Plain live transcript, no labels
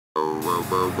Two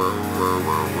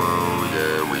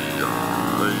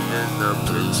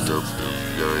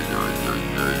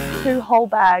whole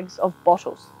bags of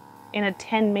bottles in a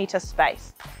 10-meter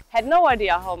space. Had no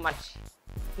idea how much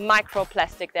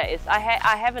microplastic there is.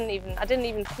 I didn't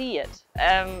even see it.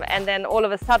 And then all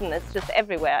of a sudden it's just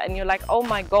everywhere and you're like, oh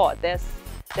my God, there's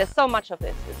so much of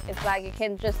this. It's like you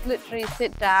can just literally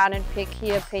sit down and pick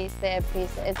here a piece, there a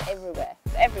piece. It's everywhere.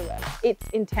 It's everywhere. It's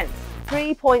intense.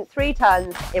 3.3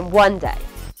 tons in one day.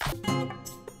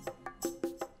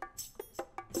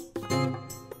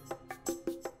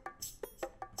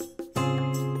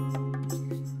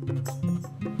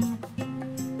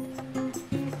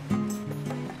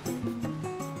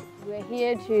 We're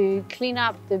here to clean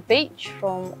up the beach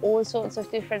from all sorts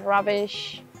of different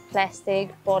rubbish, plastic,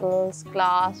 bottles,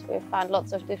 glass. We've found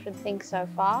lots of different things so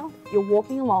far. You're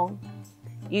walking along,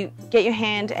 you get your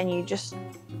hand and you just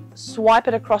swipe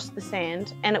it across the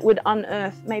sand and it would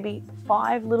unearth maybe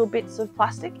 5 little bits of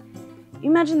plastic.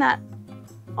 You imagine that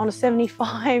on a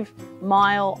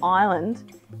 75-mile island.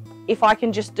 If I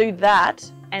can just do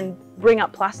that and bring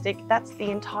up plastic, that's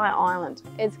the entire island.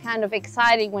 It's kind of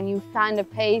exciting when you find a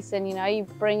piece and you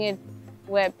bring it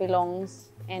where it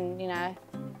belongs, and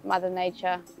Mother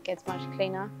Nature gets much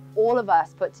cleaner. All of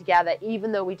us put together,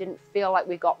 even though we didn't feel like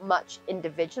we got much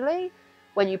individually,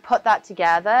 when you put that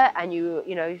together and you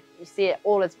see it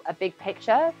all as a big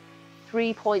picture,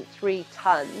 3.3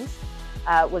 tons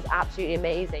was absolutely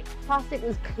amazing. Plastic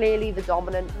was clearly the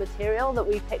dominant material that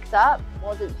we picked up. It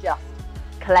wasn't just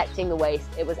collecting the waste,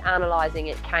 it was analysing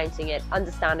it, counting it,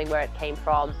 understanding where it came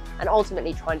from, and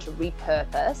ultimately trying to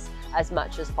repurpose as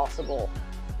much as possible.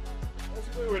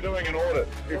 Basically, we're doing an audit.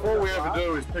 If all we ever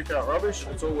do is pick up rubbish,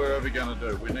 it's all we're ever going to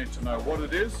do. We need to know what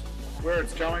it is, where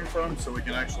it's coming from, so we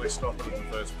can actually stop it in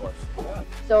the first place.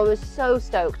 So I was so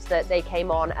stoked that they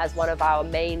came on as one of our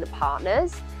main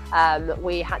partners.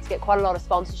 We had to get quite a lot of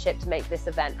sponsorship to make this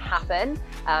event happen,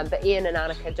 but Ian and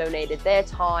Annika donated their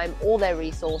time, all their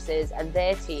resources and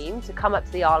their team to come up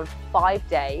to the island for 5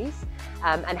 days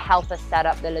and help us set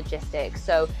up the logistics.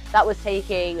 So that was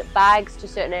taking bags to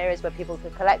certain areas where people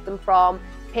could collect them from,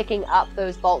 picking up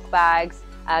those bulk bags,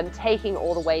 taking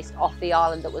all the waste off the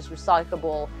island that was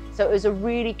recyclable. So it was a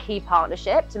really key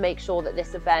partnership to make sure that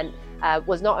this event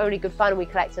was not only good fun and we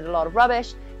collected a lot of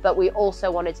rubbish, but we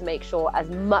also wanted to make sure as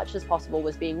much as possible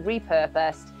was being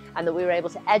repurposed, and that we were able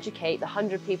to educate the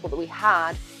 100 people that we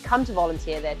had come to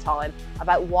volunteer their time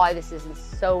about why this is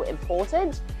so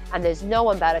important. And there's no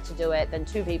one better to do it than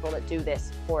 2 people that do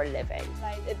this for a living.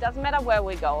 It doesn't matter where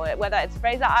we go, whether it's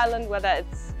Fraser Island, whether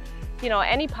it's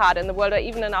any part in the world, or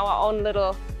even in our own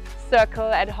little circle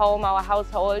at home, our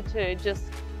household, to just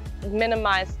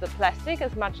minimize the plastic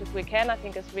as much as we can, I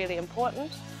think is really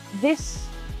important. This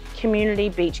community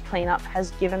beach cleanup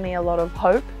has given me a lot of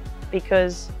hope,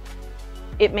 because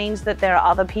it means that there are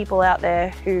other people out there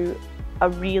who are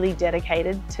really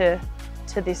dedicated to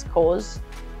this cause.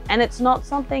 And it's not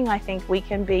something I think we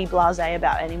can be blasé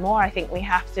about anymore. I think we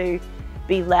have to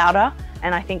be louder,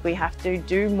 and I think we have to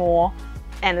do more,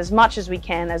 and as much as we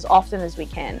can, as often as we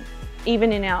can,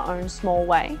 even in our own small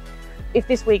way. If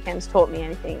this weekend's taught me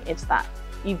anything, it's that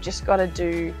you've just got to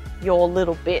do your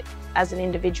little bit as an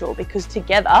individual, because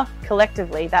together,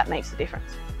 collectively, that makes a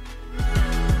difference.